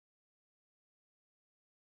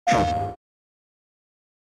The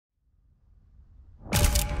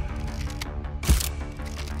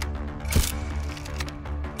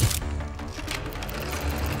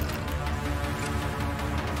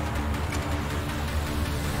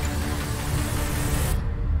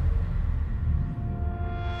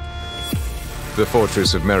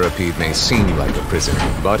fortress of Meripede may seem like a prison,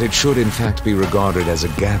 but it should in fact be regarded as a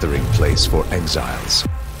gathering place for exiles.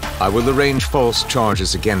 I will arrange false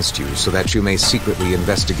charges against you so that you may secretly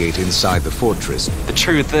investigate inside the fortress. The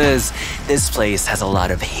truth is, this place has a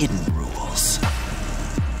lot of hidden rules.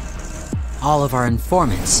 All of our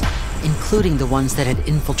informants, including the ones that had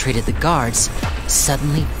infiltrated the guards,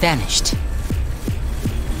 suddenly vanished.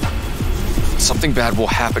 Something bad will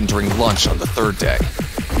happen during lunch on the third day.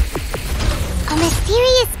 A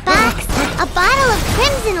mysterious box? A bottle of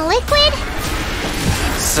crimson liquid?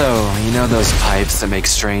 So, you know those pipes that make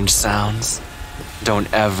strange sounds? Don't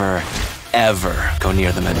ever, ever go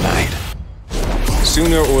near them at night.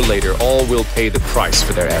 Sooner or later, all will pay the price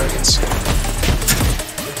for their arrogance.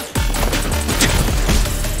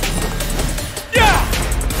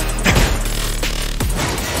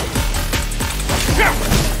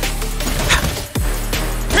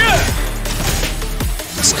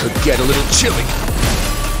 This could get a little chilly.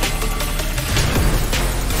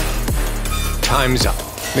 Time's up.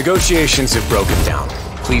 Negotiations have broken down.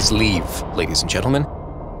 Please leave, ladies and gentlemen.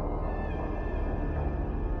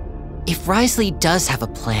 If Wriothesley does have a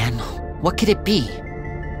plan, what could it be?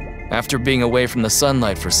 After being away from the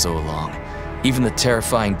sunlight for so long, even the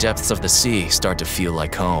terrifying depths of the sea start to feel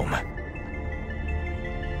like home.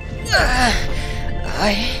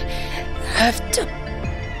 I have to...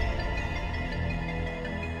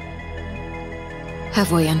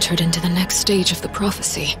 Have we entered into the next stage of the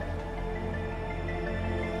prophecy?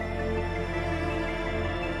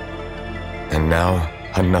 And now,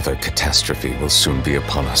 another catastrophe will soon be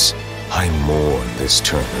upon us. I mourn this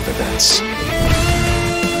turn of events.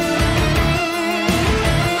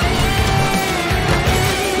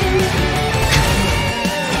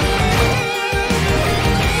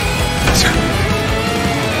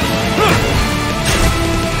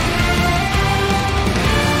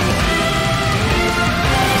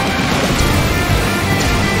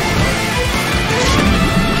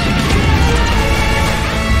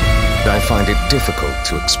 I find it difficult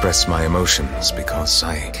to express my emotions because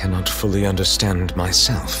I cannot fully understand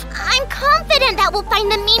myself. I'm confident that we'll find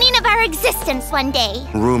the meaning of our existence one day.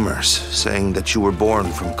 Rumors saying that you were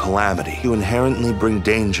born from calamity. You inherently bring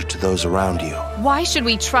danger to those around you. Why should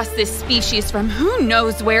we trust this species from who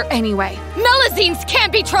knows where anyway? Melazines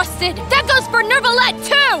can't be trusted! That goes for Nervalette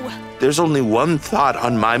too! There's only one thought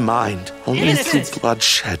on my mind. Only through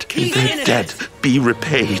bloodshed can their debt be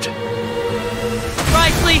repaid.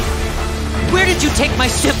 Wriothesley! Where did you take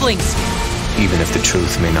my siblings? Even if the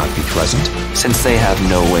truth may not be pleasant, since they have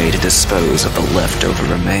no way to dispose of the leftover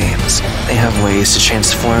remains, they have ways to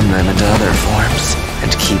transform them into other forms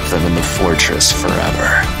and keep them in the fortress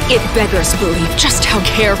forever. It beggars belief just how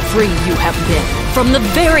carefree you have been. From the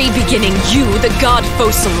very beginning, you, the god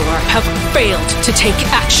Focalor, have failed to take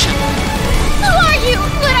action. Who are you?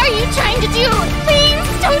 What are you trying to do? Please,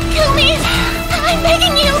 don't kill me! I'm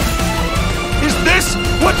begging you! Is this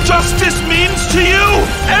what justice means to you?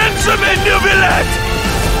 Answer me, Nervalette!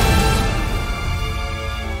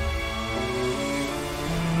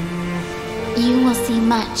 You will see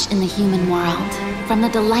much in the human world, from the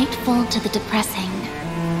delightful to the depressing.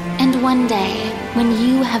 And one day, when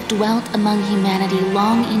you have dwelt among humanity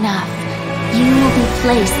long enough, you will be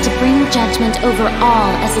placed to bring judgment over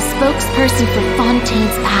all as a spokesperson for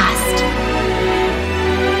Fontaine's past.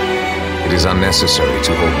 It is unnecessary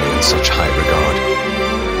to hold me in such high regard.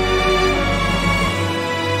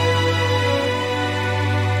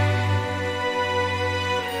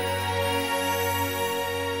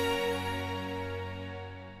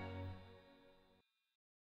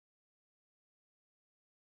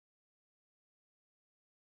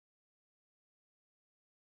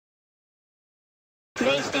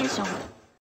 PlayStation